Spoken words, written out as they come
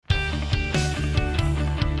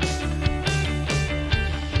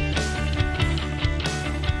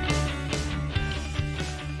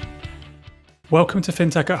Welcome to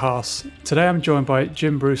FinTech at Haas. Today I'm joined by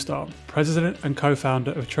Jim Brewster, President and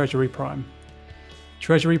co-founder of Treasury Prime.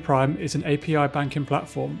 Treasury Prime is an API banking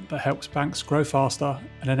platform that helps banks grow faster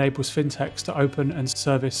and enables fintechs to open and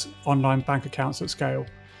service online bank accounts at scale.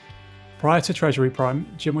 Prior to Treasury Prime,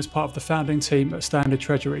 Jim was part of the founding team at Standard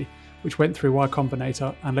Treasury, which went through Y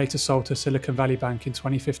Combinator and later sold to Silicon Valley Bank in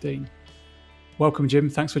 2015. Welcome, Jim.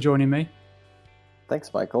 Thanks for joining me.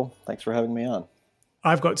 Thanks, Michael. Thanks for having me on.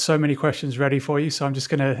 I've got so many questions ready for you, so I'm just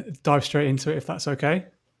going to dive straight into it if that's okay.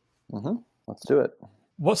 Let's do it.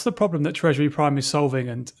 What's the problem that Treasury Prime is solving,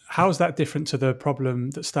 and how is that different to the problem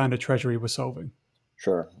that Standard Treasury was solving?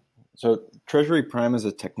 Sure. So Treasury Prime is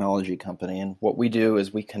a technology company, and what we do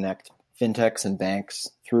is we connect fintechs and banks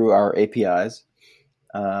through our APIs,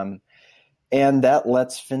 and that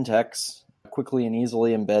lets fintechs quickly and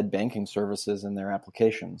easily embed banking services in their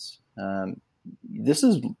applications. This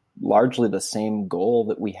is largely the same goal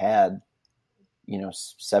that we had,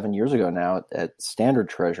 7 years ago now at Standard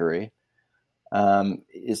Treasury,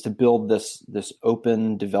 is to build this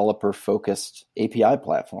open, developer-focused API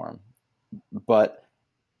platform. But,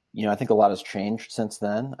 I think a lot has changed since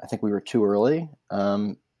then. I think we were too early,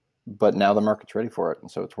 but now the market's ready for it,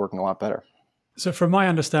 and so it's working a lot better. So from my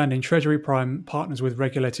understanding, Treasury Prime partners with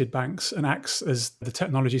regulated banks and acts as the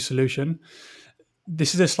technology solution.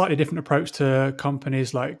 This is a slightly different approach to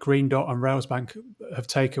companies like Green Dot and Railsbank have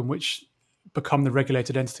taken, which become the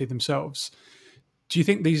regulated entity themselves. Do you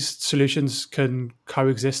think these solutions can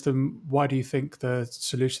coexist, and why do you think the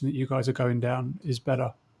solution that you guys are going down is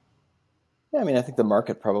better? Yeah, I think the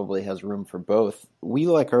market probably has room for both. We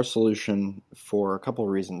like our solution for a couple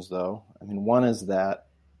of reasons, though. One is that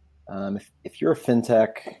if you're a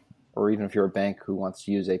fintech or even if you're a bank who wants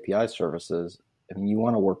to use API services, you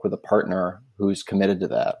want to work with a partner who's committed to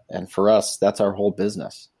that. And for us, that's our whole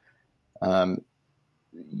business.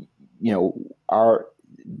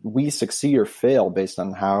 We succeed or fail based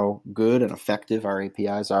on how good and effective our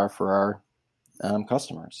APIs are for our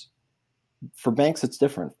customers. For banks, it's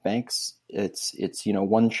different. Banks, it's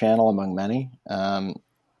one channel among many.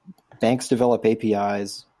 Banks develop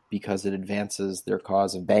APIs because it advances their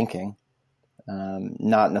cause of banking,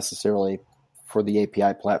 not necessarily for the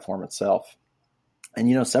API platform itself.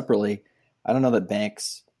 And, separately, I don't know that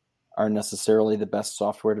banks are necessarily the best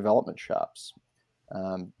software development shops.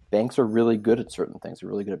 Banks are really good at certain things. They're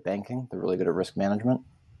really good at banking. They're really good at risk management.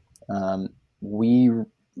 We,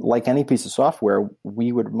 like any piece of software,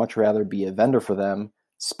 we would much rather be a vendor for them,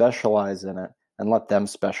 specialize in it, and let them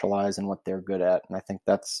specialize in what they're good at. And I think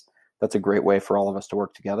that's a great way for all of us to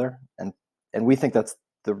work together. And we think that's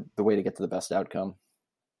the way to get to the best outcome.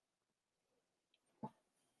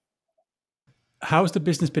 How has the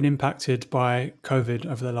business been impacted by COVID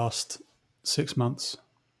over the last 6 months?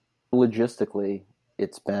 Logistically,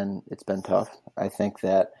 it's been tough. I think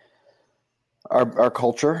that our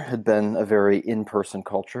culture had been a very in-person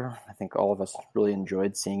culture. I think all of us really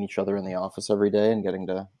enjoyed seeing each other in the office every day and getting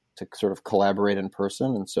to sort of collaborate in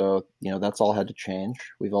person. And so, that's all had to change.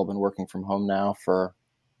 We've all been working from home now for,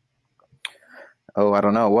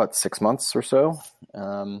 6 months or so.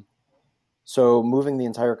 So moving the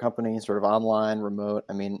entire company sort of online, remote,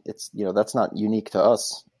 it's, that's not unique to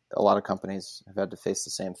us. A lot of companies have had to face the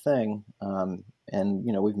same thing. And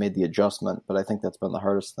we've made the adjustment, but I think that's been the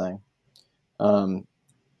hardest thing.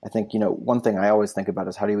 I think, one thing I always think about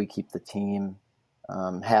is how do we keep the team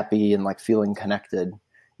happy and feeling connected,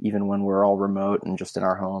 even when we're all remote and just in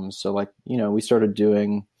our homes. So we started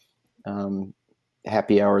doing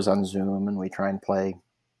happy hours on Zoom, and we try and play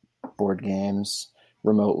board games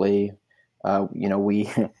remotely. We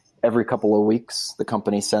every couple of weeks, the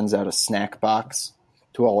company sends out a snack box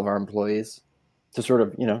to all of our employees to sort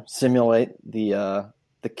of, simulate the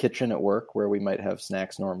kitchen at work where we might have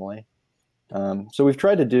snacks normally. So we've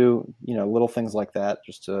tried to do, little things like that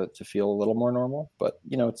just to feel a little more normal, but,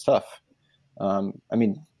 it's tough.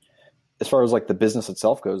 As far as the business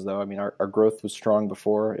itself goes, though, our growth was strong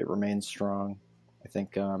before. It remains strong. I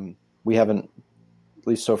think we haven't, at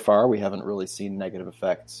least so far, we haven't really seen negative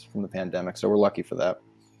effects from the pandemic. So we're lucky for that.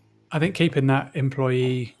 I think keeping that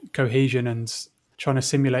employee cohesion and trying to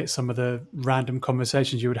simulate some of the random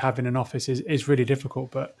conversations you would have in an office is really difficult.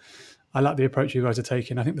 But I like the approach you guys are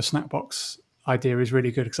taking. I think the snack box idea is really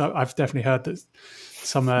good because I've definitely heard that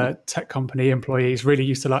some tech company employees really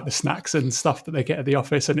used to like the snacks and stuff that they get at the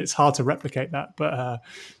office, and it's hard to replicate that. But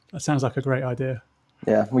that sounds like a great idea.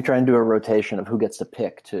 Yeah, we try and do a rotation of who gets to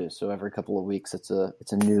pick too. So every couple of weeks, it's a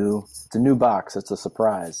new box. It's a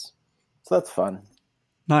surprise. So that's fun.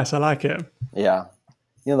 Nice, I like it. Yeah,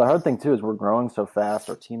 the hard thing too is we're growing so fast.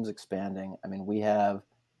 Our team's expanding. We have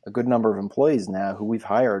a good number of employees now who we've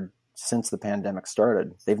hired since the pandemic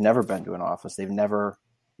started. They've never been to an office. They've never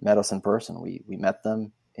met us in person. We met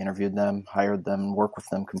them, interviewed them, hired them, worked with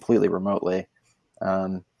them completely remotely.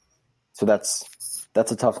 So that's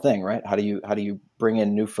a tough thing, right? How do you bring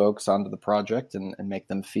in new folks onto the project and make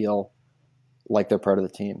them feel like they're part of the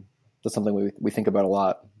team? That's something we think about a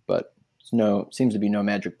lot, but seems to be no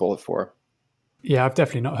magic bullet for. Yeah, I've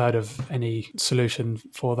definitely not heard of any solution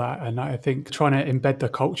for that. And I think trying to embed the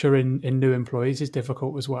culture in new employees is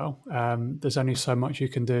difficult as well. There's only so much you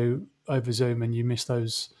can do over Zoom, and you miss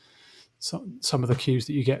some of the cues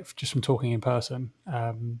that you get just from talking in person.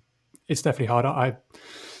 It's definitely hard. I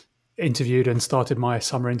interviewed and started my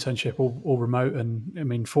summer internship all remote, and I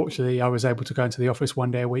mean, fortunately I was able to go into the office one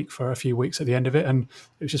day a week for a few weeks at the end of it, and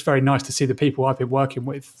it was just very nice to see the people I've been working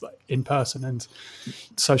with in person and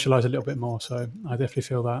socialize a little bit more. So I definitely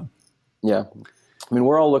feel that. Yeah, I mean,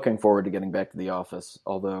 we're all looking forward to getting back to the office,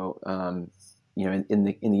 although in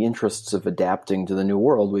the interests of adapting to the new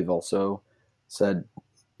world, we've also said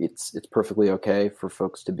it's perfectly okay for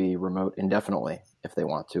folks to be remote indefinitely if they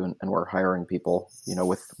want to, and we're hiring people,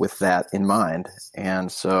 with that in mind.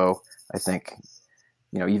 And so I think,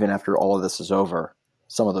 even after all of this is over,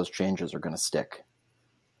 some of those changes are going to stick,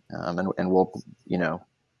 and we'll,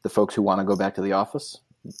 the folks who want to go back to the office,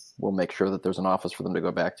 we'll make sure that there's an office for them to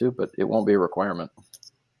go back to, but it won't be a requirement.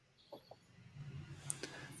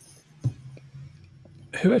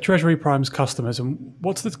 Who are Treasury Prime's customers, and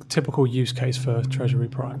what's the typical use case for Treasury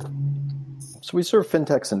Prime? So we serve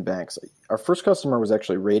fintechs and banks. Our first customer was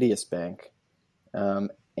actually Radius Bank.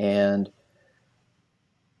 And,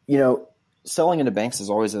 selling into banks is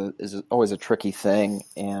always a tricky thing.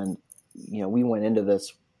 And, we went into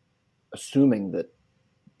this assuming that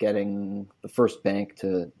getting the first bank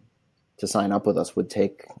to sign up with us would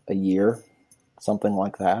take a year, something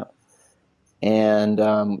like that. And,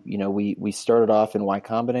 we started off in Y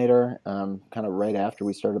Combinator kind of right after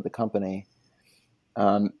we started the company.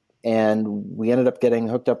 And we ended up getting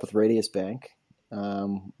hooked up with Radius Bank.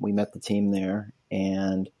 We met the team there,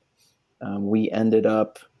 and we ended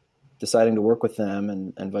up deciding to work with them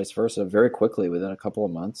and vice versa very quickly within a couple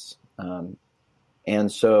of months.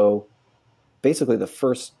 And so basically the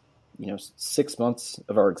first, 6 months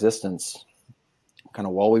of our existence, kind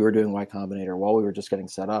of while we were doing Y Combinator, while we were just getting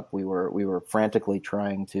set up, we were frantically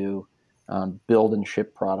trying to build and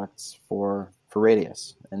ship products for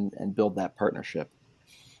Radius and build that partnership.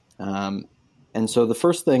 And so the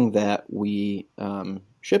first thing that we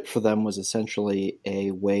shipped for them was essentially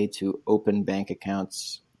a way to open bank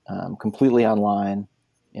accounts completely online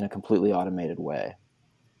in a completely automated way.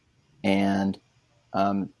 And,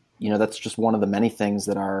 that's just one of the many things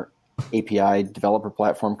that our API developer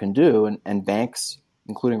platform can do. And banks,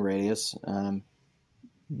 including Radius,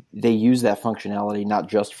 they use that functionality not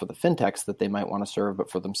just for the fintechs that they might want to serve,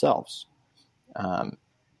 but for themselves.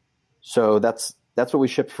 So that's what we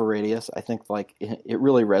shipped for Radius. I think it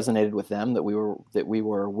really resonated with them that we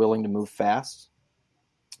were willing to move fast.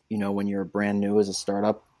 When you're brand new as a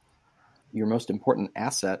startup, your most important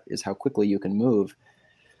asset is how quickly you can move.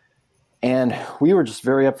 And we were just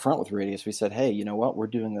very upfront with Radius. We said, hey, you know what? We're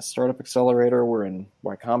doing this startup accelerator. We're in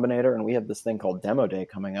Y Combinator, and we have this thing called Demo Day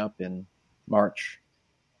coming up in March.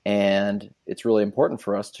 And it's really important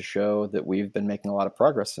for us to show that we've been making a lot of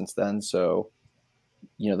progress since then. So,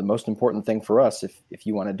 the most important thing for us, if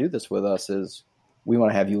you want to do this with us, is we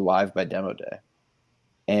want to have you live by Demo Day.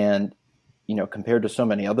 And, compared to so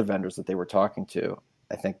many other vendors that they were talking to,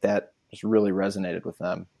 I think that just really resonated with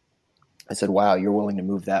them. I said, wow, you're willing to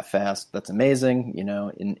move that fast. That's amazing.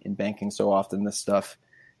 In banking, so often this stuff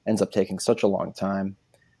ends up taking such a long time.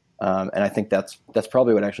 And I think that's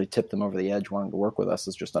probably what actually tipped them over the edge wanting to work with us,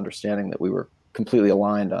 is just understanding that we were completely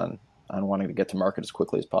aligned on wanting to get to market as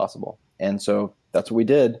quickly as possible. And so that's what we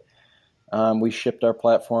did. We shipped our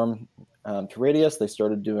platform to Radius. They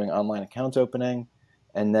started doing online account opening.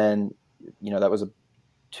 And then, that was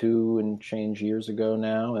 2 and change years ago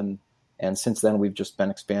now. And since then, we've just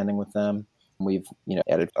been expanding with them. We've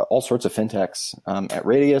added all sorts of fintechs at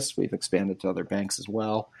Radius. We've expanded to other banks as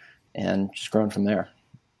well, and just grown from there.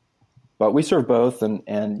 But we serve both, and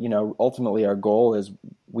ultimately our goal is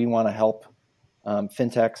we want to help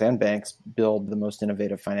fintechs and banks build the most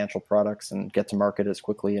innovative financial products and get to market as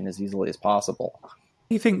quickly and as easily as possible.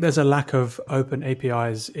 Do you think there's a lack of open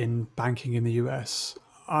APIs in banking in the US?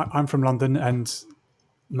 I'm from London, and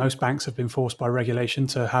most banks have been forced by regulation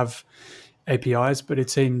to have APIs, but it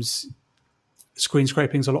seems screen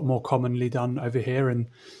scraping is a lot more commonly done over here, and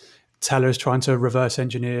tellers trying to reverse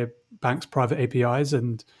engineer banks' private APIs,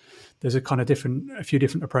 and there's a few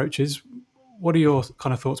different approaches. What are your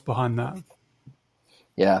kind of thoughts behind that?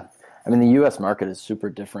 Yeah, I mean, the U.S. market is super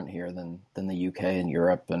different here than the U.K. and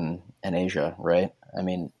Europe and Asia, right? I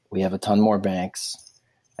mean, we have a ton more banks.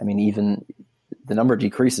 I mean, even the number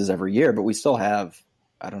decreases every year, but we still have,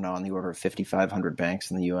 I don't know, on the order of 5,500 banks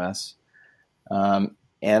in the U.S. And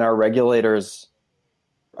our regulators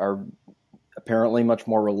are apparently much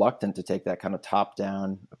more reluctant to take that kind of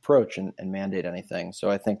top-down approach and mandate anything. So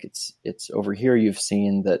I think it's over here you've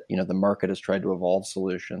seen that, you know, the market has tried to evolve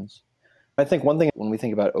solutions. I think one thing when we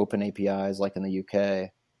think about open APIs, like in the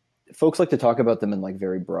UK, folks like to talk about them in like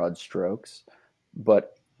very broad strokes,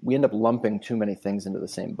 but we end up lumping too many things into the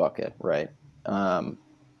same bucket, right?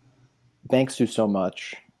 Banks do so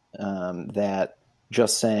much that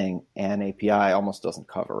just saying an API almost doesn't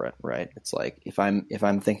cover it, right? It's like if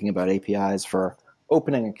I'm thinking about APIs for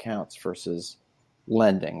opening accounts versus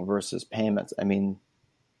lending versus payments, I mean,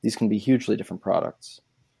 these can be hugely different products.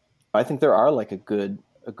 I think there are like a good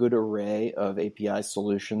array of API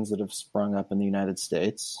solutions that have sprung up in the United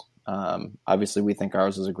States. Obviously, we think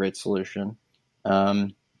ours is a great solution,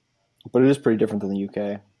 but it is pretty different than the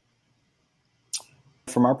UK.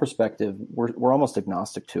 From our perspective, we're almost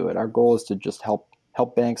agnostic to it. Our goal is to just help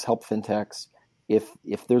banks, help fintechs.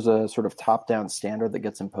 If there's a sort of top-down standard that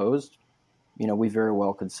gets imposed, you know, we very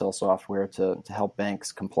well could sell software to help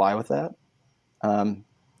banks comply with that.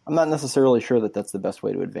 I'm not necessarily sure that that's the best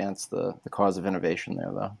way to advance the cause of innovation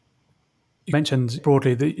there, though. You mentioned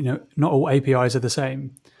broadly that, you know, not all APIs are the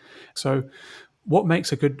same. So what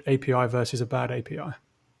makes a good API versus a bad API?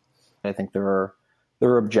 I think there are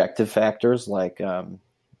objective factors like,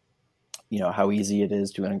 you know, how easy it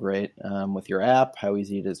is to integrate with your app, how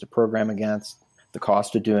easy it is to program against, the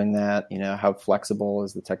cost of doing that, you know, how flexible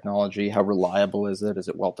is the technology, how reliable is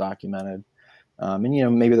it well documented? And, you know,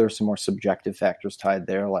 maybe there's some more subjective factors tied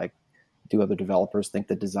there, like do other developers think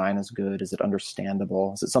the design is good? Is it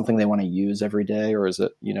understandable? Is it something they want to use every day, or is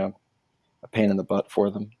it, you know, a pain in the butt for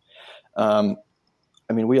them?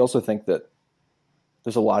 I mean, we also think that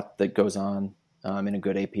there's a lot that goes on in a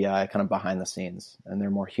good API kind of behind the scenes, and they're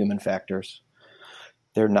more human factors.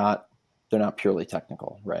 They're not purely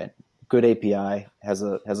technical, right? Good API has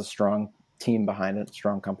a strong team behind it,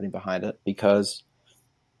 strong company behind it, because,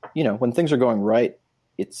 you know, when things are going right,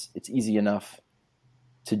 it's easy enough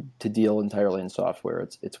to deal entirely in software.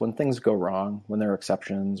 It's when things go wrong, when there are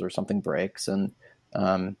exceptions or something breaks, and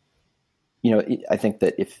you know, I think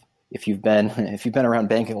that if you've been around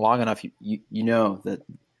banking long enough, you know that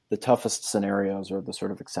the toughest scenarios are the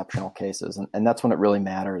sort of exceptional cases, and that's when it really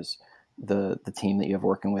matters. The team that you have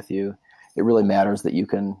working with you, it really matters that you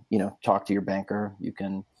can, you know, talk to your banker. You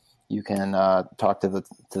can talk to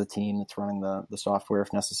the team that's running the software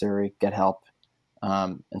if necessary, get help.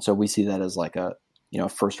 And so we see that as like a, you know,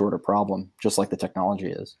 first order problem, just like the technology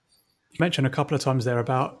is. You mentioned a couple of times there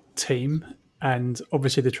about team, and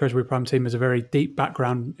obviously the Treasury Prime team has a very deep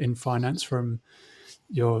background in finance from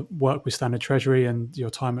your work with Standard Treasury and your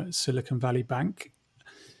time at Silicon Valley Bank.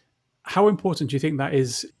 How important do you think that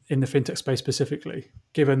is in the fintech space specifically,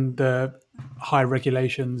 given the high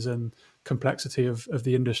regulations and complexity of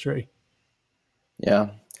the industry?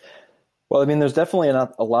 Yeah. Well, I mean, there's definitely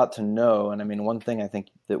a lot to know. And I mean, one thing I think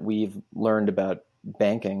that we've learned about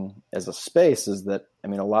banking as a space is that, I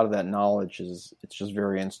mean, a lot of that knowledge it's just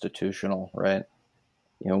very institutional, right?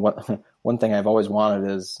 You know, one thing I've always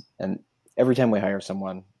wanted is, and every time we hire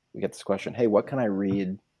someone, we get this question, hey, what can I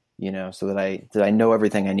read, you know, so that I know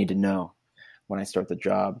everything I need to know when I start the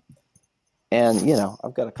job? And, you know,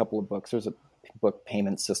 I've got a couple of books. There's a book,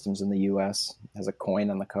 Payment Systems in the U.S., has a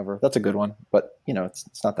coin on the cover. That's a good one, but, you know,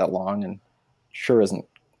 it's not that long and sure isn't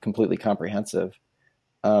completely comprehensive.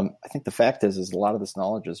 I think the fact is a lot of this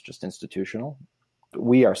knowledge is just institutional.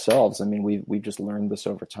 We ourselves, I mean, we've just learned this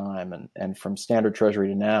over time, and from Standard Treasury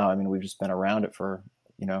to now, I mean, we've just been around it for,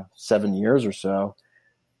 you know, 7 years or so.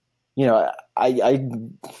 You know, I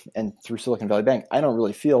and through Silicon Valley Bank, I don't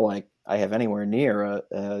really feel like I have anywhere near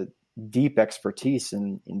a deep expertise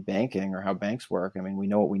in banking or how banks work. I mean, we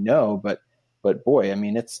know what we know, but boy, I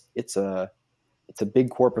mean, it's a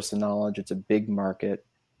big corpus of knowledge. It's a big market.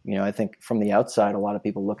 You know, I think from the outside, a lot of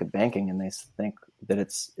people look at banking and they think that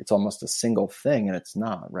it's almost a single thing, and it's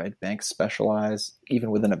not, right? Banks specialize. Even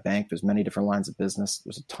within a bank, there's many different lines of business.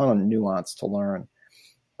 There's a ton of nuance to learn.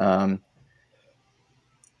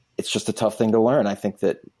 It's just a tough thing to learn. I think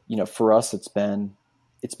that, you know, for us, it's been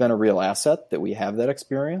a real asset that we have that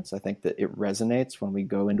experience. I think that it resonates when we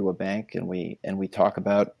go into a bank and we talk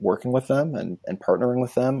about working with them and partnering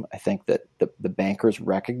with them. I think that the bankers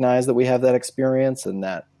recognize that we have that experience, and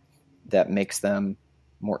that makes them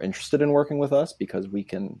more interested in working with us because we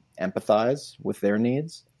can empathize with their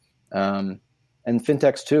needs. And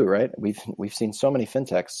fintechs too, right? We've seen so many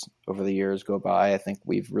fintechs over the years go by. I think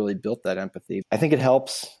we've really built that empathy. I think it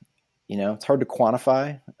helps. It's hard to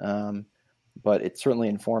quantify, but it certainly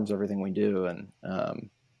informs everything we do. And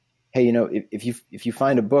hey, if you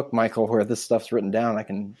find a book, Michael, where this stuff's written down, I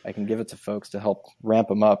can give it to folks to help ramp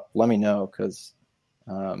them up. Let me know, because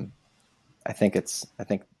I think it's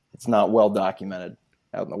not well documented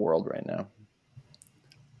out in the world right now.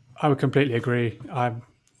 I would completely agree. I'm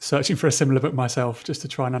searching for a similar book myself, just to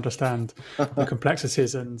try and understand the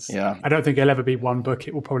complexities. And yeah. I don't think it'll ever be one book.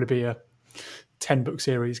 It will probably be a 10-book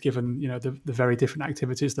series, given the very different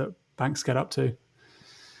activities that banks get up to.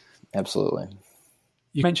 Absolutely.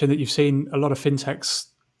 You mentioned that you've seen a lot of fintechs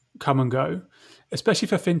come and go, especially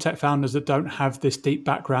for fintech founders that don't have this deep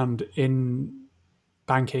background in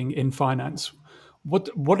banking, in finance. What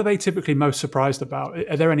are they typically most surprised about?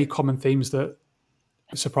 Are there any common themes that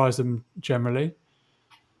surprise them generally?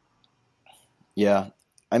 Yeah.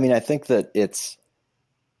 I mean, I think that it's,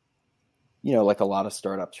 like a lot of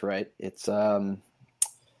startups, right? It's when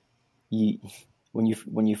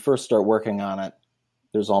you first start working on it,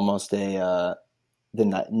 there's almost your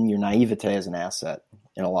naivete is an asset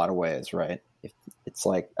in a lot of ways, right? It's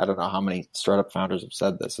like, I don't know how many startup founders have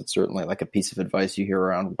said this. It's certainly like a piece of advice you hear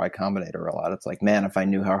around Y Combinator a lot. It's like, man, if I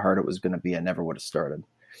knew how hard it was going to be, I never would have started,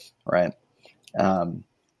 right? And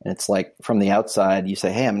it's like, from the outside, you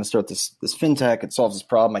say, hey, I'm going to start this fintech. It solves this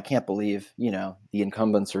problem. I can't believe, the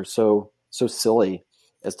incumbents are so silly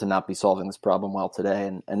as to not be solving this problem well today.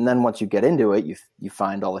 And then once you get into it, you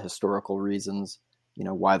find all the historical reasons,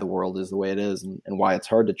 why the world is the way it is and why it's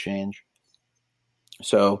hard to change.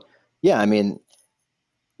 So, yeah, I mean,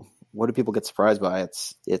 what do people get surprised by?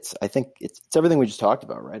 I think it's everything we just talked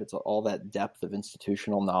about, right? It's all that depth of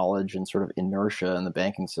institutional knowledge and sort of inertia in the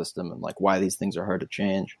banking system, and like why these things are hard to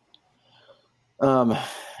change.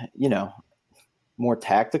 More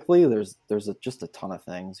tactically, there's just a ton of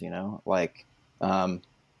things, like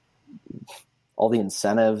all the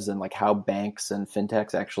incentives and like how banks and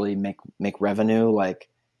fintechs actually make revenue. Like,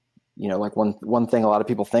 like one thing a lot of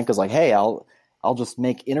people think is like, hey, I'll just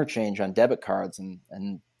make interchange on debit cards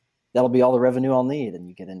and that'll be all the revenue I'll need. And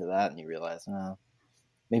you get into that and you realize,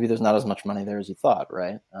 maybe there's not as much money there as you thought,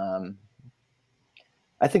 right?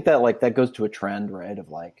 I think that goes to a trend, right? Of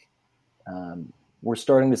like, we're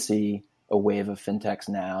starting to see a wave of fintechs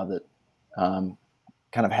now that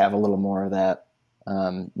kind of have a little more of that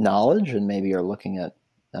knowledge, and maybe are looking at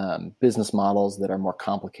business models that are more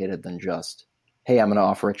complicated than just, hey, I'm going to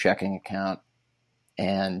offer a checking account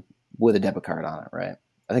and with a debit card on it, right?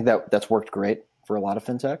 I think that's worked great for a lot of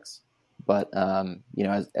fintechs, but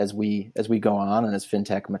as we go on and as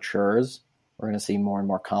fintech matures, we're going to see more and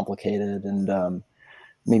more complicated and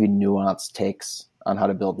maybe nuanced takes on how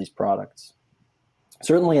to build these products.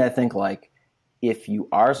 Certainly, I think like if you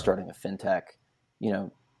are starting a fintech,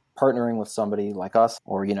 partnering with somebody like us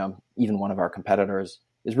or even one of our competitors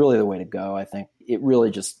is really the way to go. I think it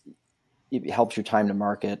really it helps your time to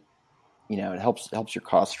market. It helps your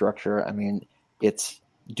cost structure. I mean, it's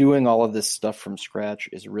doing all of this stuff from scratch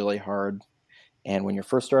is really hard. And when you're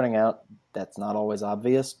first starting out, that's not always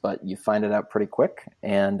obvious, but you find it out pretty quick.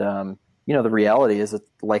 And, the reality is that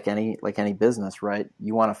like any business, right?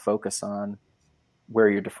 You want to focus on where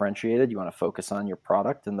you're differentiated. You want to focus on your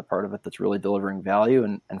product and the part of it that's really delivering value.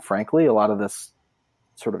 And frankly, a lot of this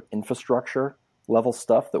sort of infrastructure level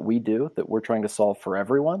stuff that we do, that we're trying to solve for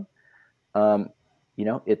everyone,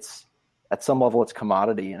 it's at some level it's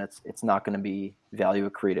commodity, and it's not going to be value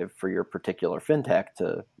accretive for your particular fintech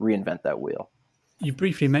to reinvent that wheel. You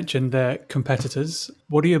briefly mentioned their competitors.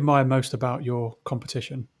 What do you admire most about your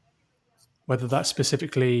competition? Whether that's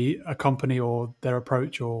specifically a company or their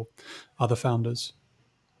approach or other founders?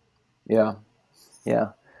 Yeah.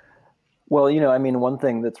 Well, one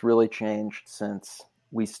thing that's really changed since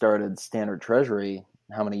we started Standard Treasury,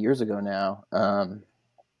 how many years ago now?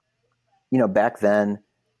 Back then,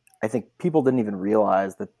 I think people didn't even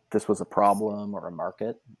realize that this was a problem or a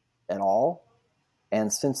market at all.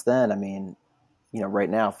 And since then, right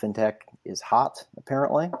now, fintech is hot,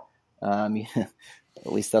 apparently.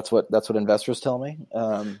 At least that's what investors tell me.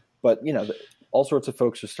 But all sorts of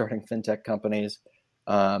folks are starting fintech companies.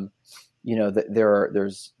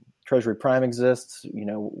 There's Treasury Prime exists.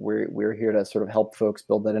 We're here to sort of help folks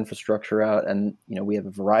build that infrastructure out, and we have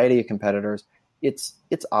a variety of competitors. It's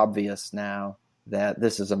obvious now that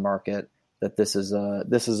this is a market, that this is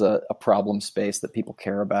a problem space that people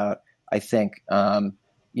care about. I think our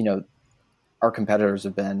competitors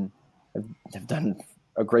have done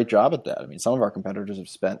a great job at that. Some of our competitors have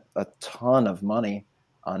spent a ton of money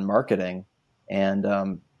on marketing, and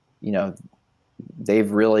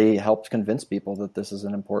they've really helped convince people that this is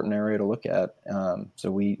an important area to look at.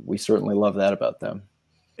 So we certainly love that about them.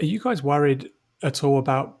 Are you guys worried at all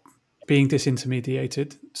about being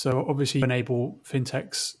disintermediated? So obviously you enable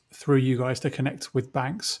fintechs through you guys to connect with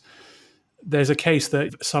banks. There's a case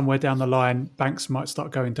that somewhere down the line, banks might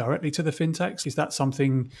start going directly to the fintechs. Is that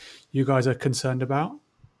something you guys are concerned about?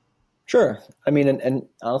 Sure. I mean, and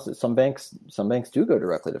honestly, some banks do go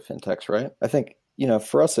directly to fintechs, right? I think,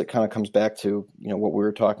 for us, it kind of comes back to, what we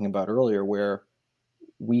were talking about earlier, where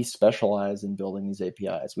we specialize in building these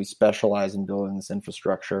APIs. We specialize in building this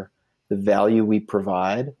infrastructure. The value we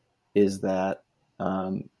provide is that,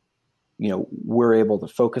 we're able to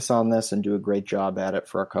focus on this and do a great job at it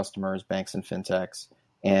for our customers, banks and fintechs.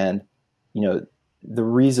 And, the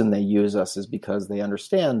reason they use us is because they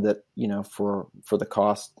understand that, for the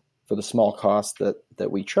cost, for the small cost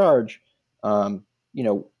that we charge,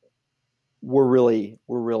 we're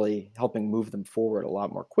really helping move them forward a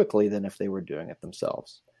lot more quickly than if they were doing it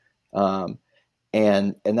themselves.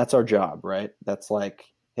 And that's our job, right? That's like,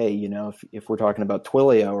 hey, if we're talking about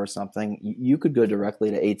Twilio or something, you could go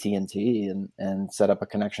directly to AT&T and set up a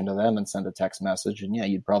connection to them and send a text message, and yeah,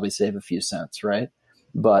 you'd probably save a few cents, right?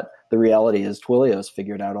 But the reality is Twilio's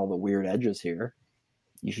figured out all the weird edges here.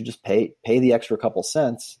 You should just pay the extra couple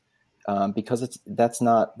cents, because that's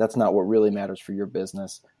not what really matters for your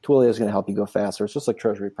business. Twilio is going to help you go faster. It's just like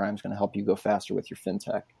Treasury Prime is going to help you go faster with your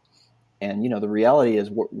fintech. And the reality is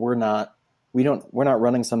we're not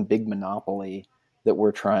running some big monopoly that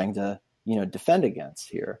we're trying to defend against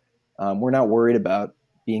here. We're not worried about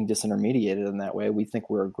being disintermediated in that way. We think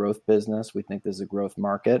we're a growth business. We think this is a growth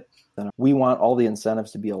market. And we want all the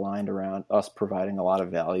incentives to be aligned around us providing a lot of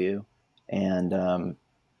value. And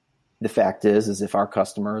the fact is if our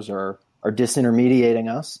customers are disintermediating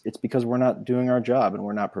us, it's because we're not doing our job and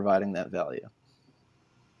we're not providing that value.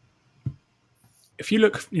 If you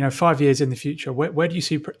look, 5 years in the future, where do you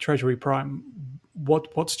see Treasury Prime?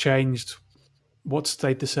 What's changed? What's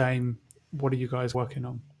stayed the same? What are you guys working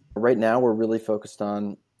on? Right now, we're really focused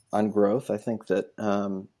on growth. I think that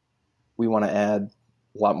we want to add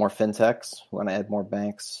a lot more fintechs. We want to add more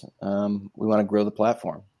banks. We want to grow the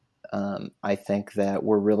platform. I think that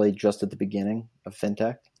we're really just at the beginning of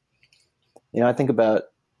fintech. I think about,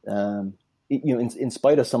 in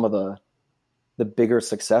spite of some of the bigger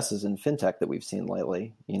successes in fintech that we've seen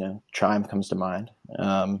lately, Chime comes to mind,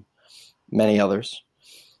 many others.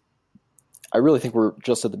 I really think we're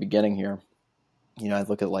just at the beginning here. I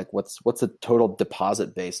look at like what's the total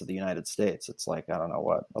deposit base of the United States? It's like, I don't know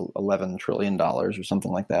what, $11 trillion or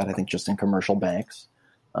something like that. I think just in commercial banks.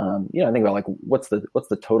 I think about like what's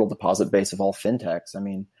the total deposit base of all fintechs? I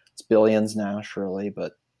mean, it's billions now, surely,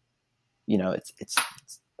 but it's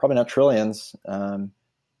probably not trillions. I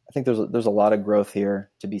think there's a lot of growth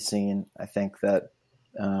here to be seen. I think that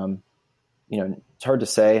it's hard to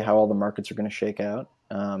say how all the markets are going to shake out.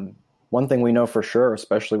 One thing we know for sure,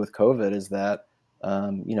 especially with COVID, is that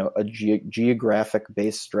a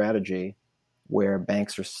geographic-based strategy where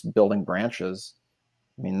banks are building branches,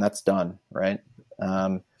 I mean, that's done, right?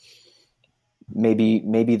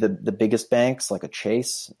 Maybe the biggest banks like a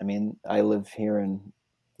Chase. I mean, I live here in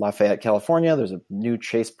Lafayette, California. There's a new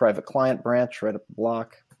Chase private client branch right up the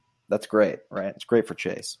block. That's great, right? It's great for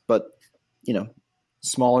Chase. But,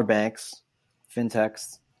 smaller banks,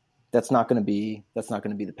 fintechs, that's not going to be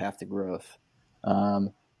the path to growth.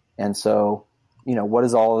 And so, what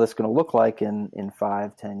is all of this going to look like in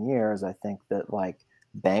 5-10 years? I think that like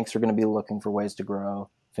banks are going to be looking for ways to grow.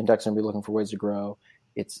 Fintechs are going to be looking for ways to grow.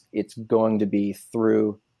 It's going to be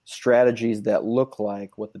through strategies that look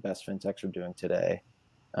like what the best fintechs are doing today,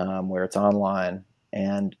 where it's online,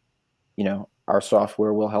 and our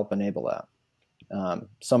software will help enable that.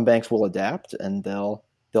 Some banks will adapt and they'll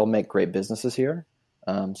make great businesses here.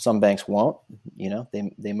 Some banks won't.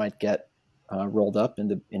 They might get rolled up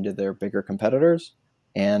into their bigger competitors.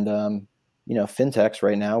 And fintechs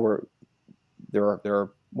right now, there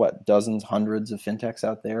are dozens, hundreds of fintechs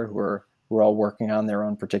out there who are all working on their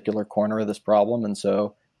own particular corner of this problem. And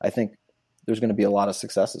so I think there's going to be a lot of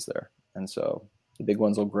successes there. And so the big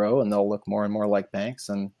ones will grow and they'll look more and more like banks.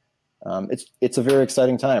 And it's a very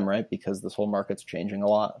exciting time, right? Because this whole market's changing a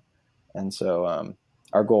lot. And so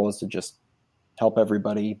our goal is to just help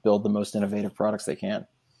everybody build the most innovative products they can.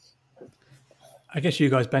 I guess you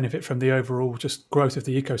guys benefit from the overall just growth of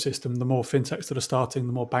the ecosystem. The more fintechs that are starting,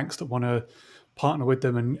 the more banks that want to partner with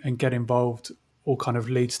them and get involved, all kind of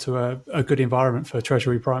leads to a good environment for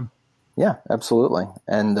Treasury Prime. Yeah, absolutely.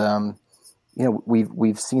 And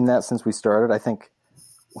we've seen that since we started. I think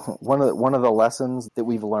one of the lessons that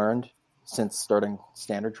we've learned since starting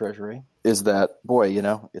Standard Treasury is that, boy,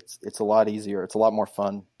 it's a lot easier. It's a lot more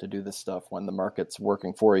fun to do this stuff when the market's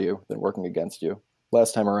working for you than working against you.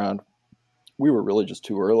 Last time around, we were really just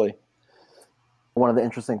too early. One of the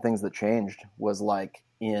interesting things that changed was like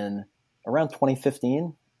in around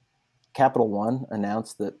 2015, Capital One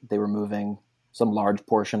announced that they were moving some large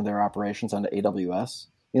portion of their operations onto AWS.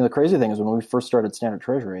 The crazy thing is when we first started Standard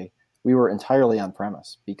Treasury, we were entirely on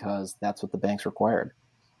premise because that's what the banks required.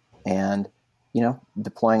 And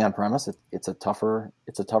deploying on premise, it's a tougher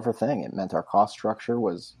thing. It meant our cost structure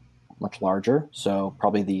was much larger. So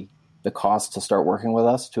probably the cost to start working with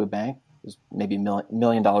us to a bank is maybe $1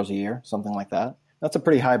 million a year, something like that. That's a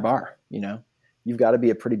pretty high bar. You've got to be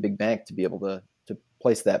a pretty big bank to be able to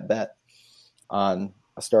place that bet on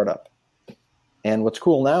a startup. And what's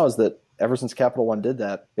cool now is that ever since Capital One did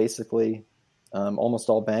that, basically almost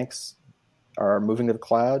all banks are moving to the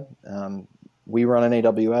cloud. We run on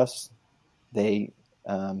AWS.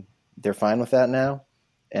 They're fine with that now,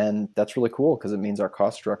 and that's really cool because it means our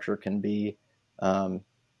cost structure can be,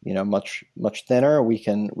 much thinner. We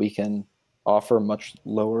can offer much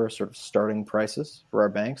lower sort of starting prices for our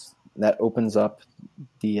banks. That opens up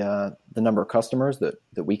the number of customers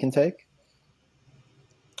that we can take,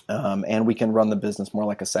 and we can run the business more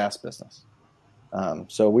like a SaaS business.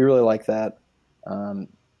 So we really like that.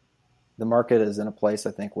 The market is in a place,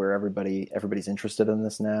 I think, where everybody's interested in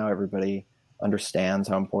this now. Everybody understands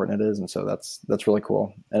how important it is, and so that's really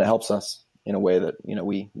cool, and it helps us in a way that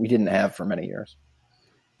we didn't have for many years.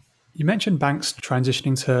 You mentioned banks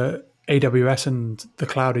transitioning to AWS and the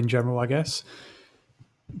cloud in general, I guess.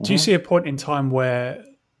 Do you see a point in time where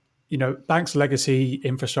banks' legacy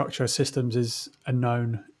infrastructure systems is a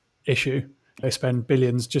known issue? They spend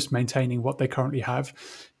billions just maintaining what they currently have.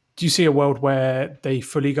 Do you see a world where they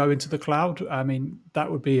fully go into the cloud? I mean, that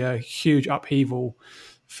would be a huge upheaval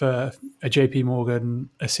for a JP Morgan,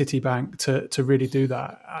 a Citibank to really do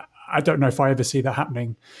that. I don't know if I ever see that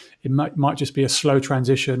happening. It might just be a slow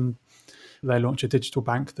transition. They launch a digital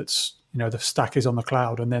bank that's, the stack is on the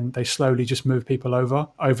cloud, and then they slowly just move people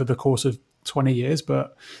over the course of 20 years.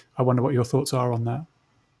 But I wonder what your thoughts are on that.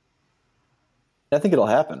 I think it'll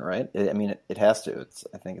happen, right? It has to.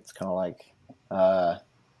 I think it's kind of like,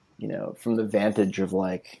 from the vantage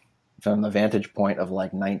point of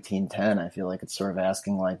like 1910, I feel like it's sort of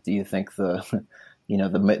asking like, do you think the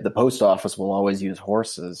post office will always use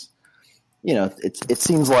horses? It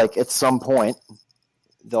seems like at some point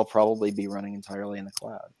they'll probably be running entirely in the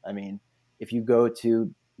cloud. I mean, if you go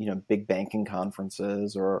to big banking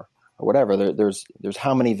conferences or whatever, there's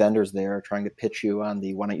how many vendors there trying to pitch you on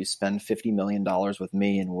why don't you spend $50 million with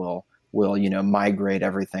me and we'll migrate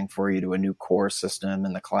everything for you to a new core system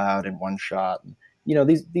in the cloud in one shot.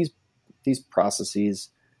 These processes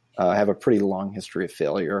have a pretty long history of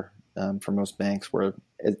failure for most banks, where,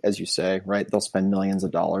 as you say, right, they'll spend millions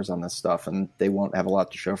of dollars on this stuff and they won't have a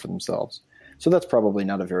lot to show for themselves. So that's probably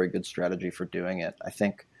not a very good strategy for doing it. I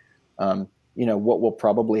think what will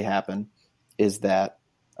probably happen is that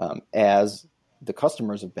as the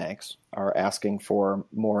customers of banks are asking for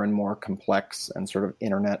more and more complex and sort of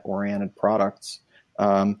internet-oriented products,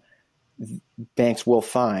 banks will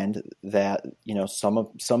find that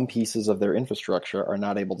some pieces of their infrastructure are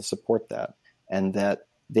not able to support that, and that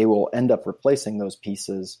they will end up replacing those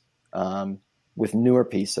pieces with newer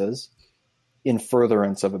pieces in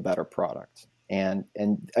furtherance of a better product. And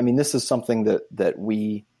I mean, this is something that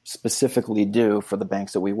we specifically do for the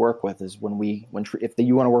banks that we work with. Is if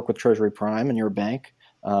you want to work with Treasury Prime and you're a bank,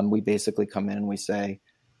 we basically come in and we say,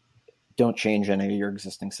 don't change any of your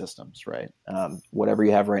existing systems, right? Whatever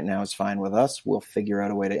you have right now is fine with us. We'll figure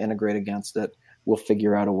out a way to integrate against it. We'll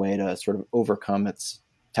figure out a way to sort of overcome its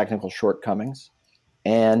technical shortcomings.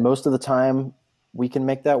 And most of the time, we can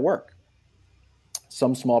make that work.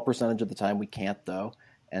 Some small percentage of the time we can't, though.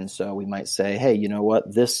 And so we might say, hey, you know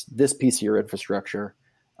what? This piece of your infrastructure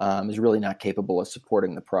is really not capable of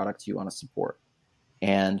supporting the products you want to support.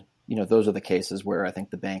 And those are the cases where I think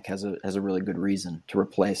the bank has a really good reason to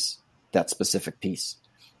replace that specific piece.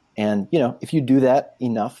 And if you do that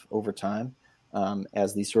enough over time,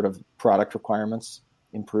 as these sort of product requirements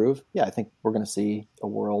improve, I think we're going to see a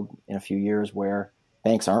world in a few years where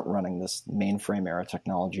banks aren't running this mainframe era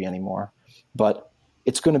technology anymore. But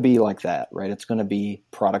it's going to be like that, right? It's going to be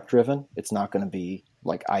product driven. It's not going to be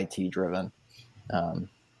like IT driven.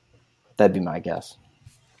 That'd be my guess.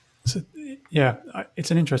 So, it's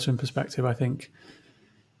an interesting perspective. I think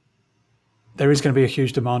there is going to be a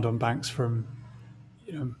huge demand on banks from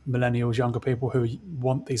millennials, younger people who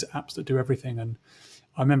want these apps that do everything. And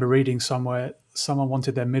I remember reading somewhere someone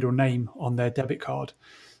wanted their middle name on their debit card,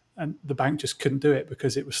 and the bank just couldn't do it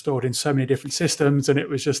because it was stored in so many different systems, and it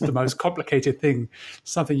was just the most complicated thing,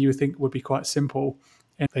 something you would think would be quite simple,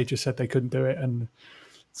 and they just said they couldn't do it. And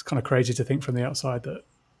it's kind of crazy to think from the outside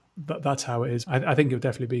that's how it is. I think it'll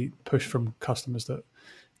definitely be pushed from customers that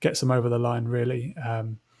gets them over the line, really.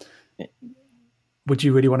 Would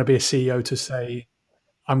you really want to be a CEO to say,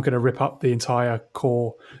 I'm going to rip up the entire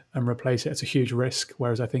core and replace it? It's a huge risk.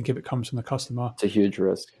 Whereas I think if it comes from the customer, it's a huge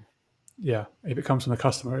risk. Yeah, if it comes from the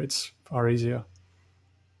customer, it's far easier.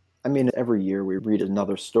 I mean, every year we read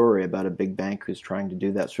another story about a big bank who's trying to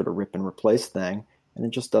do that sort of rip and replace thing, and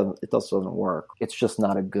it just doesn't work. It's just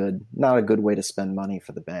not a good way to spend money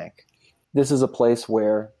for the bank. This is a place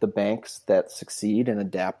where the banks that succeed in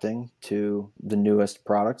adapting to the newest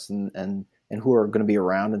products and who are going to be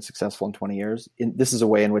around and successful in 20 years, this is a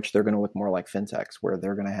way in which they're going to look more like fintechs, where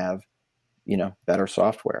they're going to have, better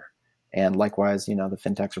software. And likewise, the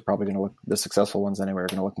fintechs are probably going to look, the successful ones anyway, are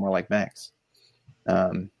going to look more like banks.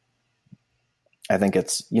 I think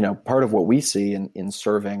it's, part of what we see in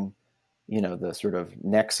serving, the sort of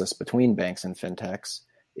nexus between banks and fintechs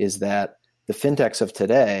is that the fintechs of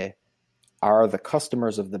today are the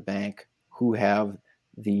customers of the bank who have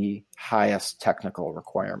the highest technical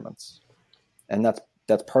requirements. And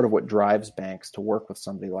that's part of what drives banks to work with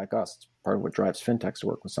somebody like us. It's part of what drives fintechs to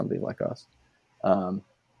work with somebody like us.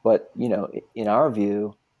 But, in our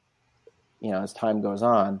view, as time goes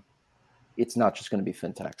on, it's not just going to be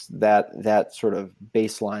fintechs. That sort of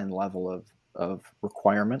baseline level of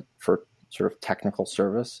requirement for sort of technical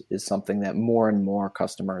service is something that more and more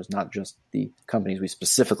customers, not just the companies we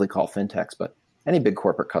specifically call fintechs, but any big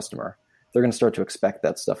corporate customer, they're going to start to expect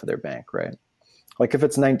that stuff of their bank, right? Like if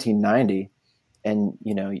it's 1990 and,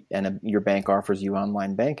 your bank offers you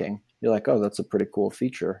online banking, you're like, oh, that's a pretty cool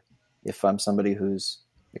feature. If I'm somebody who's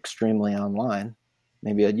extremely online,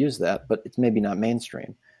 maybe I'd use that, but it's maybe not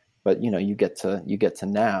mainstream. But you get to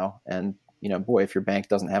now, and boy, if your bank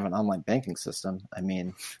doesn't have an online banking system, I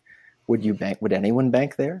mean, would anyone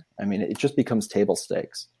bank there? I mean, it just becomes table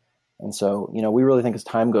stakes. And so, we really think as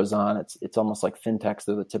time goes on, it's almost like fintechs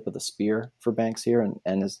are the tip of the spear for banks here,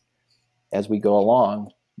 and as we go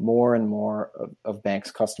along, more and more of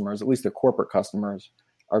banks' customers, at least their corporate customers,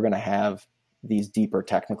 are going to have these deeper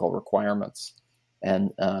technical requirements.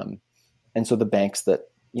 And so the banks that,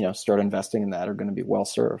 start investing in that are going to be well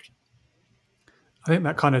served. I think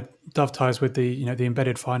that kind of dovetails with the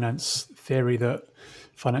embedded finance theory that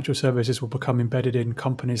financial services will become embedded in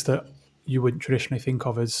companies that you wouldn't traditionally think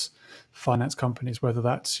of as finance companies, whether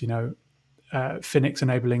that's, Finix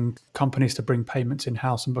enabling companies to bring payments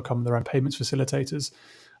in-house and become their own payments facilitators.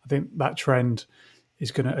 I think that trend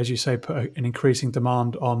is going to, as you say, put an increasing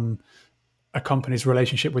demand on a company's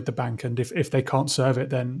relationship with the bank. And if they can't serve it,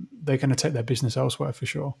 then they're going to take their business elsewhere for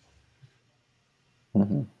sure.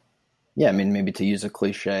 Mm-hmm. Yeah, I mean, maybe to use a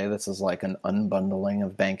cliche, this is like an unbundling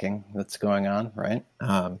of banking that's going on, right?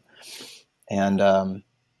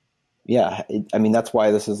 That's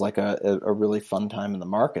why this is like a really fun time in the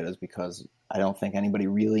market, is because I don't think anybody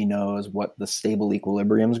really knows what the stable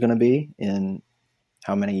equilibrium is going to be in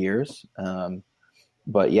how many years.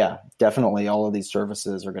 But yeah, definitely all of these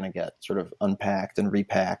services are going to get sort of unpacked and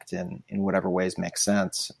repacked in whatever ways make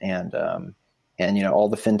sense. And all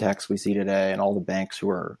the fintechs we see today and all the banks who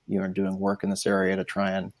are doing work in this area to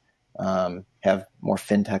try and have more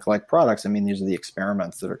fintech-like products. I mean, these are the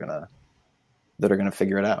experiments that are gonna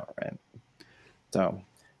figure it out, right? So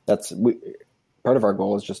part of our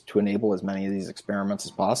goal is just to enable as many of these experiments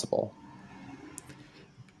as possible.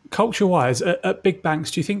 Culture-wise, at big banks,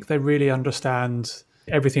 do you think they really understand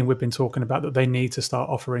everything we've been talking about, that they need to start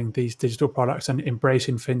offering these digital products and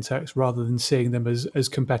embracing fintechs rather than seeing them as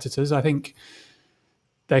competitors? I think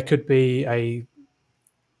there could be a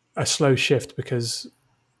slow shift because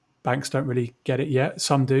banks don't really get it yet.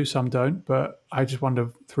 Some do, some don't. But I just wonder,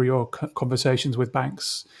 through your conversations with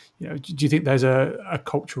banks, do you think there's a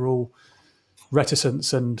cultural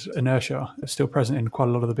reticence and inertia still present in quite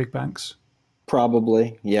a lot of the big banks?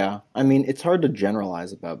 Probably, yeah. I mean, it's hard to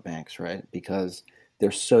generalize about banks, right? Because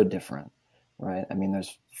they're so different, right? I mean,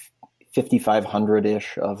 there's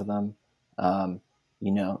 5,500-ish of them.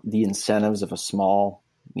 The incentives of a small,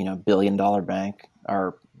 billion-dollar bank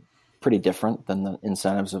are pretty different than the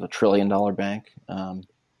incentives of a trillion-dollar bank. And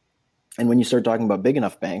when you start talking about big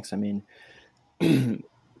enough banks, I mean,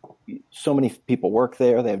 so many people work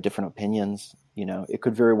there. They have different opinions. It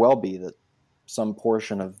could very well be that some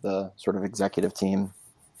portion of the sort of executive team,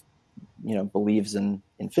 believes in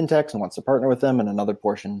fintechs and wants to partner with them, and another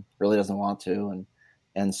portion really doesn't want to.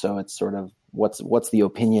 And so it's sort of what's the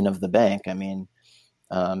opinion of the bank? I mean,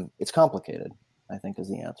 it's complicated, I think, is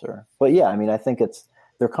the answer. But yeah, I mean, I think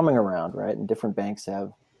they're coming around, right? And different banks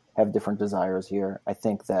have different desires here. I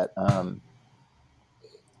think that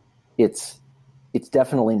it's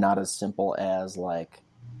definitely not as simple as like,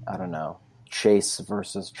 I don't know, Chase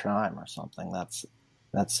versus Chime or something. That's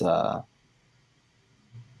it's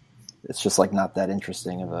just like not that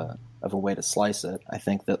interesting of a way to slice it. I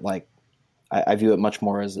think that like I view it much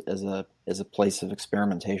more as a place of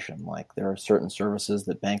experimentation. Like there are certain services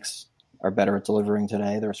that banks are better at delivering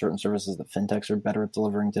today. There are certain services that fintechs are better at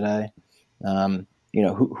delivering today.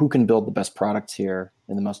 Who can build the best products here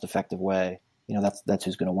in the most effective way? That's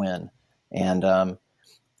who's going to win. And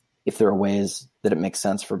if there are ways that it makes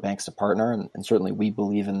sense for banks to partner, and certainly we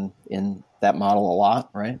believe in that model a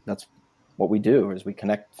lot, right? That's what we do is we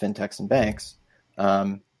connect fintechs and banks.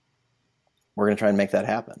 We're going to try and make that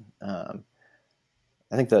happen.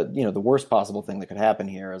 I think that, the worst possible thing that could happen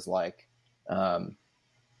here is like,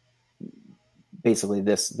 basically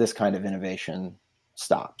this kind of innovation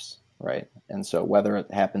stops, right? And so whether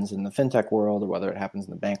it happens in the fintech world or whether it happens in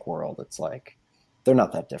the bank world, it's like, they're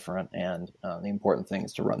not that different. And the important thing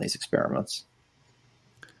is to run these experiments.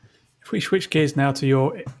 If we switch gears now to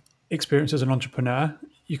your experience as an entrepreneur,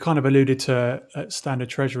 you kind of alluded to at Standard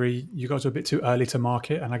Treasury, you guys were a bit too early to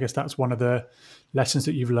market. And I guess that's one of the lessons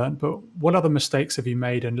that you've learned. But what other mistakes have you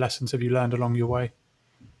made and lessons have you learned along your way?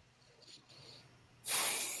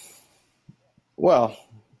 Well,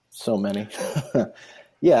 so many.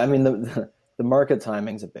 Yeah, I mean, the market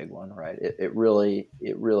timing's a big one, right? It really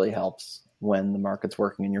helps when the market's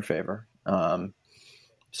working in your favor.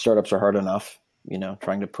 Startups are hard enough,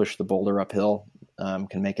 trying to push the boulder uphill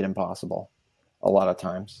can make it impossible a lot of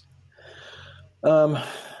times.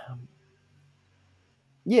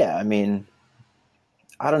 Yeah, I mean,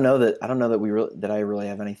 I don't know that I really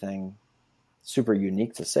have anything super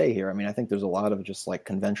unique to say here. I mean, I think there's a lot of just like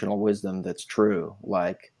conventional wisdom that's true,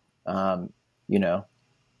 like,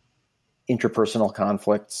 interpersonal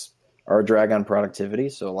conflicts are a drag on productivity.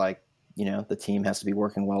 So like, the team has to be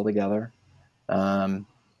working well together. The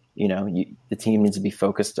team needs to be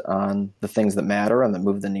focused on the things that matter and that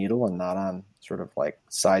move the needle and not on sort of like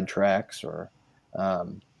side tracks or,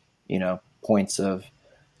 points of,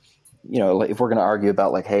 like if we're going to argue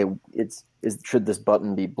about like, hey, should this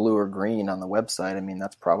button be blue or green on the website? I mean,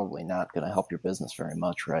 that's probably not going to help your business very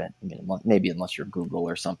much, right? I mean, maybe unless you're Google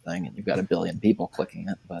or something and you've got 1 billion people clicking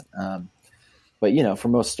it, but for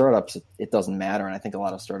most startups, it doesn't matter. And I think a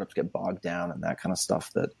lot of startups get bogged down in that kind of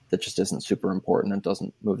stuff that just isn't super important and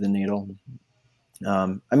doesn't move the needle.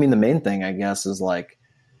 I mean, the main thing, I guess, is like,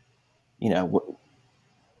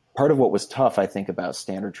 part of what was tough, I think, about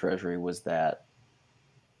Standard Treasury was that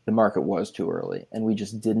the market was too early and we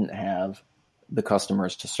just didn't have the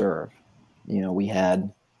customers to serve. We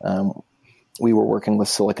had, we were working with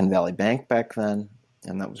Silicon Valley Bank back then,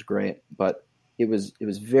 and that was great, but it was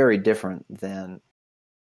very different than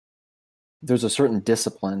there's a certain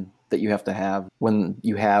discipline that you have to have when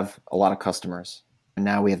you have a lot of customers. And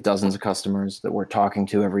now we have dozens of customers that we're talking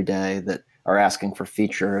to every day that are asking for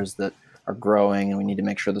features that are growing, and we need to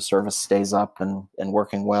make sure the service stays up and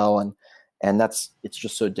working well. And it's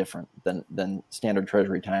just so different than Standard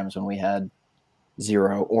Treasury times when we had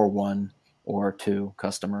 0 or 1 or 2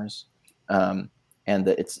 customers. And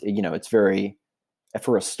that it's very,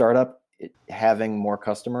 for a startup, having more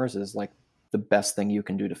customers is like the best thing you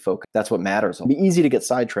can do to focus. That's what matters. It'll be easy to get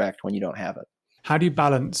sidetracked when you don't have it. How do you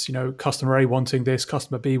balance, customer A wanting this,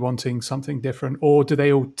 customer B wanting something different, or do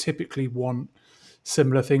they all typically want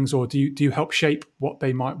similar things, or do you help shape what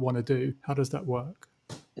they might want to do? How does that work?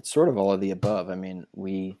 It's sort of all of the above. I mean,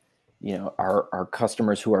 we, our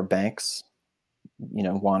customers who are banks,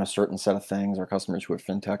 want a certain set of things. Our customers who are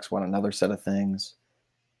fintechs want another set of things.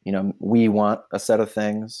 We want a set of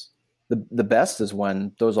things. The best is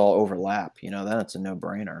when those all overlap, then it's a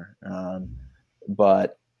no-brainer.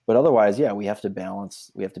 But otherwise, yeah, we have to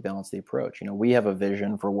balance the approach. We have a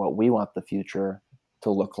vision for what we want the future to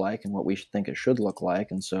look like and what we think it should look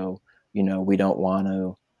like. And so, we don't want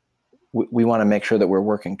to, we want to make sure that we're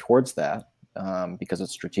working towards that because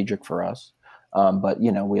it's strategic for us. But,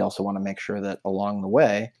 we also want to make sure that along the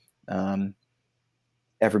way,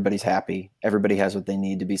 everybody's happy. Everybody has what they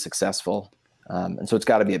need to be successful. And so it's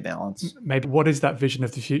got to be a balance. Maybe what is that vision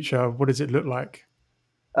of the future? What does it look like?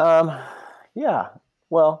 Yeah,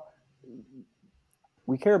 well,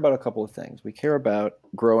 we care about a couple of things. We care about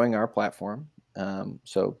growing our platform.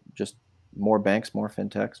 So just more banks, more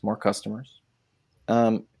fintechs, more customers.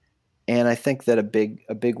 And I think that a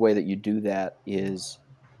big way that you do that is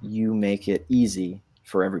you make it easy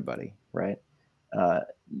for everybody, right?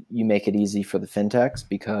 You make it easy for the fintechs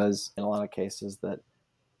because in a lot of cases that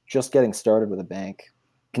just getting started with a bank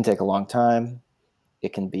can take a long time.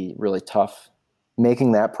 it can be really tough.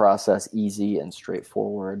 Making that process easy and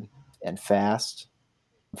straightforward and fast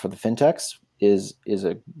for the fintechs is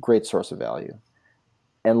a great source of value.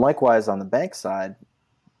 And likewise on the bank side,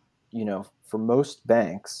 for most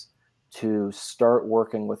banks to start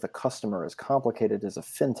working with a customer as complicated as a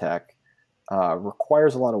fintech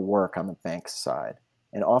requires a lot of work on the bank side.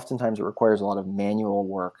 And oftentimes it requires a lot of manual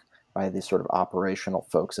work by the sort of operational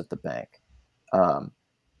folks at the bank.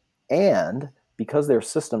 And because their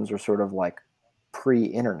systems are sort of like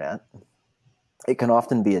pre-internet, it can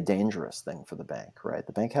often be a dangerous thing for the bank, right?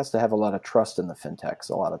 The bank has to have a lot of trust in the fintechs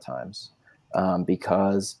a lot of times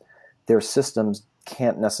because their systems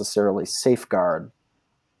can't necessarily safeguard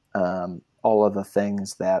all of the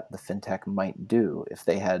things that the fintech might do if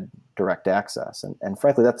they had direct access. And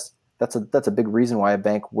frankly, that's a big reason why a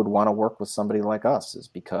bank would want to work with somebody like us, is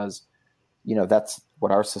because that's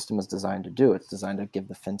what our system is designed to do. It's designed to give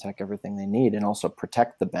the fintech everything they need and also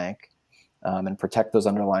protect the bank and protect those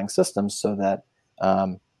underlying systems so that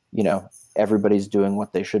everybody's doing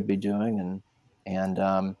what they should be doing,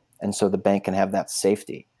 and so the bank can have that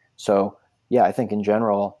safety. So yeah, I think in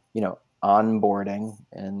general, onboarding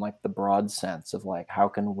in like the broad sense of like how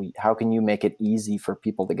can you make it easy for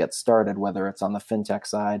people to get started, whether it's on the fintech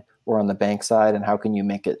side or on the bank side, and how can you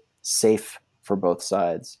make it safe for both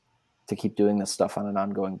sides to keep doing this stuff on an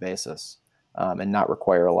ongoing basis and not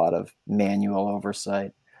require a lot of manual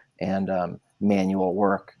oversight and manual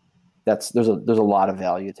work. There's a lot of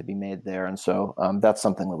value to be made there, and so that's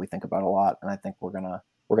something that we think about a lot, and I think we're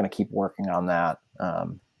gonna keep working on that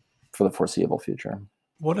for the foreseeable future.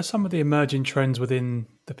 What are some of the emerging trends within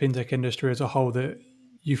the fintech industry as a whole that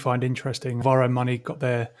you find interesting? Varo Money got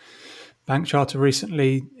their bank charter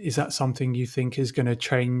recently. Is that something you think is going to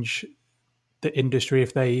change the industry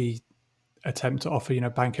if they attempt to offer,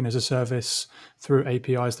 banking as a service through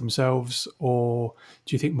APIs themselves? Or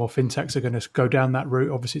do you think more fintechs are going to go down that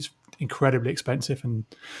route? Obviously, it's incredibly expensive and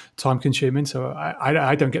time consuming. So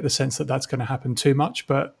I don't get the sense that that's going to happen too much,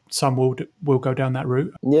 but some will go down that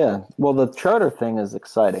route. Yeah. Well, the charter thing is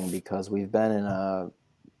exciting because we've been in a,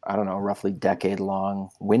 roughly decade-long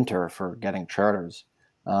winter for getting charters.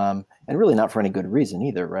 And really not for any good reason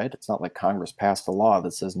either, right? It's not like Congress passed a law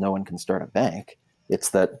that says no one can start a bank. It's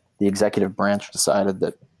that the executive branch decided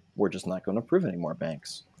that we're just not going to approve any more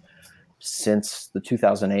banks. Since the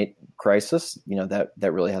 2008 crisis,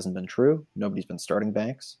 that really hasn't been true. Nobody's been starting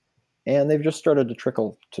banks, and they've just started to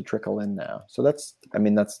trickle in now. So that's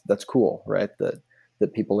cool, right?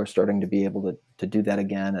 That people are starting to be able to do that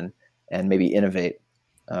again and maybe innovate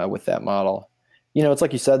with that model. It's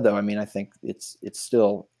like you said, though. I think it's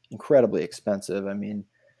still incredibly expensive.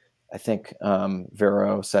 I think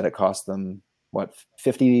Varo said it cost them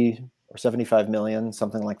 50 or 75 million,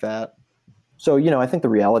 something like that. So, I think the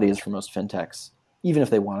reality is for most fintechs, even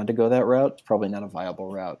if they wanted to go that route, it's probably not a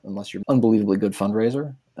viable route unless you're an unbelievably good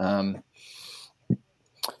fundraiser. And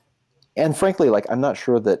frankly, I'm not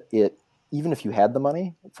sure that even if you had the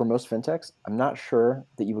money for most fintechs, I'm not sure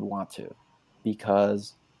that you would want to,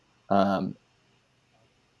 because, having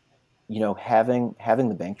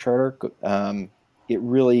the bank charter, it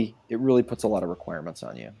really puts a lot of requirements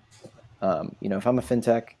on you. If I'm a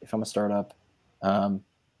fintech, if I'm a startup,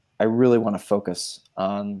 I really want to focus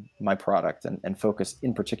on my product and focus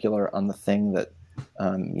in particular on the thing that,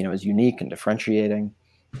 is unique and differentiating.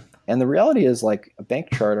 And the reality is, like, a bank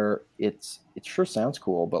charter, it sure sounds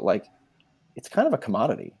cool, but it's kind of a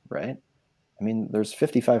commodity, right? There's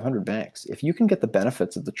 5,500 banks. If you can get the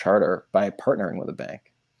benefits of the charter by partnering with a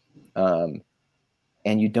bank, and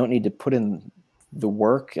you don't need to put in the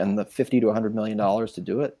work and the $50 to $100 million to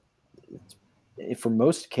do it, for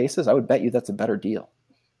most cases, I would bet you that's a better deal.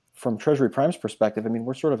 From Treasury Prime's perspective,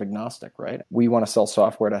 we're sort of agnostic, right? We want to sell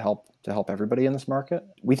software to help everybody in this market.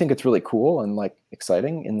 We think it's really cool and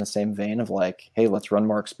exciting in the same vein of hey, let's run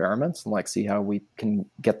more experiments and see how we can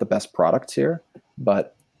get the best products here.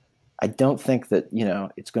 But I don't think that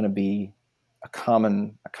it's going to be a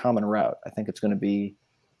common route. I think it's going to be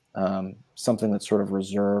something that's sort of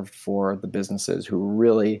reserved for the businesses who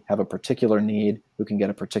really have a particular need, who can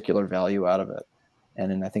get a particular value out of it.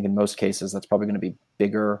 And I think in most cases, that's probably going to be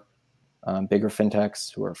bigger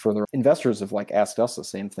fintechs who are further. Investors have asked us the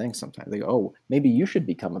same thing sometimes. They go, oh, maybe you should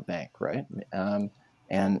become a bank, right?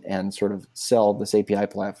 And sort of sell this API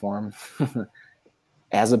platform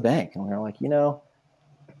as a bank. And we're like,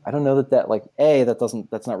 I don't know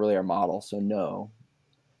that's not really our model. So no.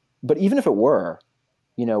 But even if it were,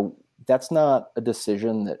 that's not a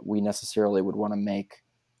decision that we necessarily would want to make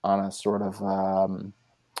on a sort of on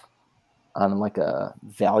a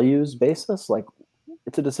values basis.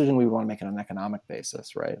 it's a decision we want to make on an economic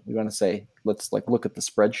basis, right? We want to say, let's like look at the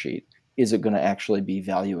spreadsheet. Is it going to actually be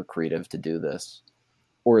value accretive to do this,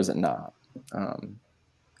 or is it not?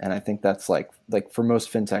 And I think that's like for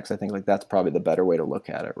most fintechs, I think like that's probably the better way to look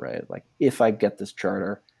at it, right? Like if I get this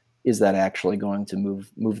charter, is that actually going to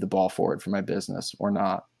move the ball forward for my business or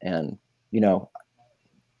not? And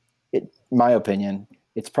my opinion,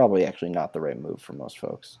 it's probably actually not the right move for most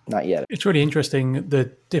folks. Not yet. It's really interesting the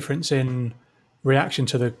difference in reaction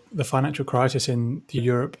to the financial crisis in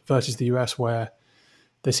Europe versus the US, where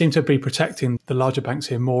they seem to be protecting the larger banks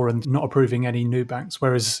here more and not approving any new banks.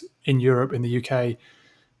 Whereas in Europe, in the UK,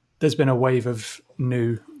 there's been a wave of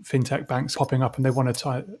new fintech banks popping up and they want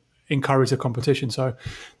to encourage the competition. So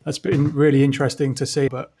that's been really interesting to see.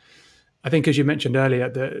 But I think, as you mentioned earlier,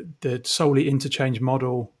 the solely interchange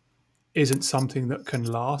model isn't something that can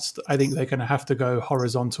last. I think they're going to have to go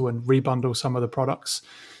horizontal and rebundle some of the products.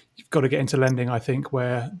 You've got to get into lending, I think,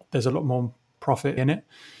 where there's a lot more profit in it.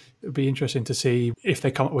 It would be interesting to see if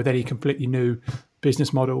they come up with any completely new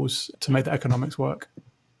business models to make the economics work.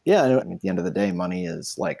 Yeah, I mean, at the end of the day, money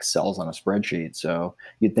is like cells on a spreadsheet. So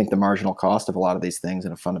you'd think the marginal cost of a lot of these things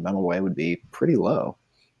in a fundamental way would be pretty low.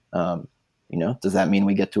 Does that mean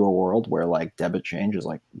we get to a world where like debit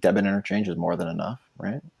interchange is more than enough,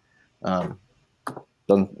 right? Why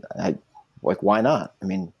not? I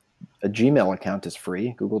mean, a Gmail account is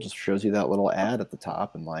free. Google just shows you that little ad at the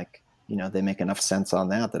top, and they make enough sense on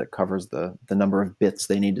that it covers the number of bits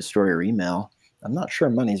they need to store your email. I'm not sure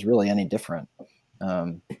money's really any different.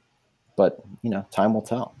 But time will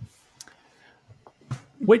tell.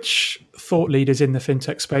 Which thought leaders in the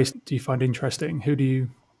fintech space do you find interesting? Who do you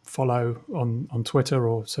follow on Twitter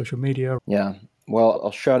or social media? Yeah. Well,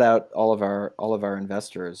 I'll shout out all of our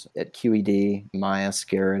investors at QED, Maya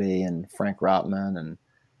Scarity and Frank Rotman and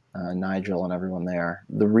Nigel and everyone there.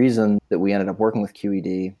 The reason that we ended up working with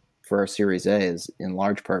QED for our Series A is in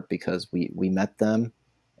large part because we met them,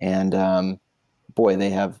 and boy, they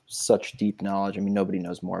have such deep knowledge. I mean, nobody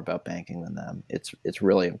knows more about banking than them. It's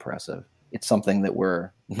really impressive. It's something that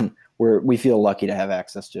we feel lucky to have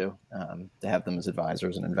access to have them as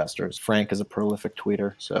advisors and investors. Frank is a prolific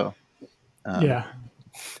tweeter, so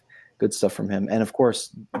good stuff from him. And of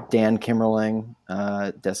course, Dan Kimmerling,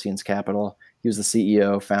 Decience Capital. He was the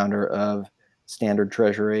CEO, founder of Standard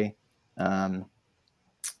Treasury.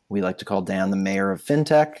 We like to call Dan the mayor of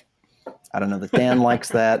fintech. I don't know that Dan likes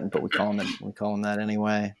that, but we call him that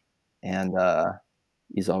anyway. And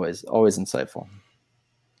he's always insightful.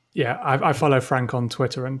 Yeah, I follow Frank on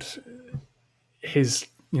Twitter, and his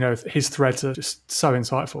threads are just so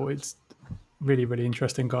insightful. It's really, really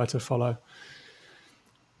interesting guy to follow.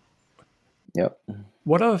 Yep.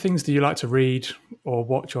 What other things do you like to read or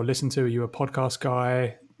watch or listen to? Are you a podcast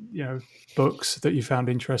guy? Books that you found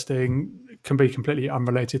interesting, can be completely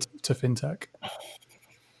unrelated to fintech.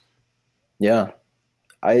 Yeah,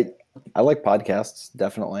 I like podcasts,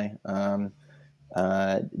 definitely. Do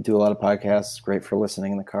a lot of podcasts, great for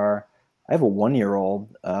listening in the car. I have a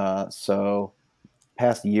 1-year-old, so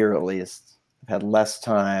past year at least, I've had less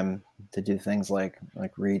time to do things like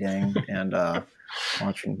reading and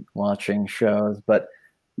watching shows. But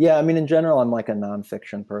yeah, I mean, in general, I'm like a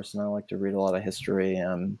nonfiction person. I like to read a lot of history.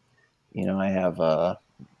 I have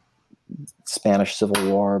Spanish Civil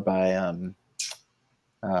War by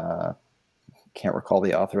can't recall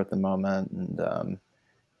the author at the moment, and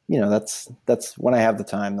that's when I have the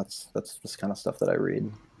time. That's this kind of stuff that I read.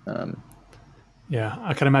 Yeah,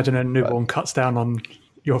 I can imagine a newborn cuts down on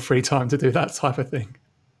your free time to do that type of thing.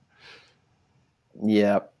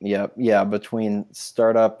 Yeah. Between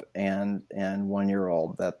startup and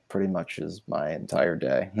 1-year-old, that pretty much is my entire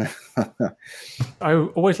day. I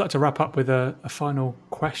always like to wrap up with a final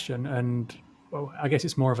question, and well, I guess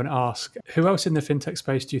it's more of an ask. Who else in the fintech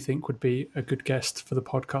space do you think would be a good guest for the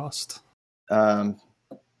podcast?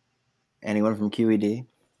 Anyone from QED,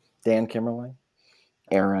 Dan Kimmerling,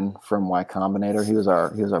 Aaron from Y Combinator. He was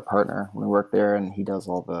our partner when we worked there, and he does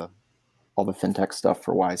all the fintech stuff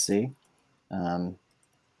for YC.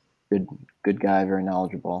 Good guy, very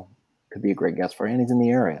knowledgeable. Could be a great guest for you, and he's in the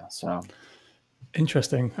area. So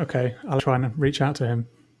interesting. Okay, I'll try and reach out to him.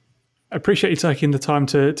 I appreciate you taking the time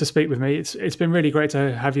to speak with me. It's been really great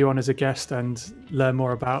to have you on as a guest and learn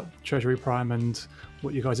more about Treasury Prime and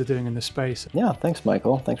what you guys are doing in this space. Yeah, thanks,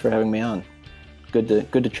 Michael. Thanks for having me on. Good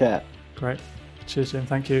to chat. Great. Cheers, Jim.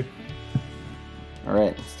 Thank you. All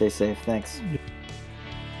right. Stay safe. Thanks.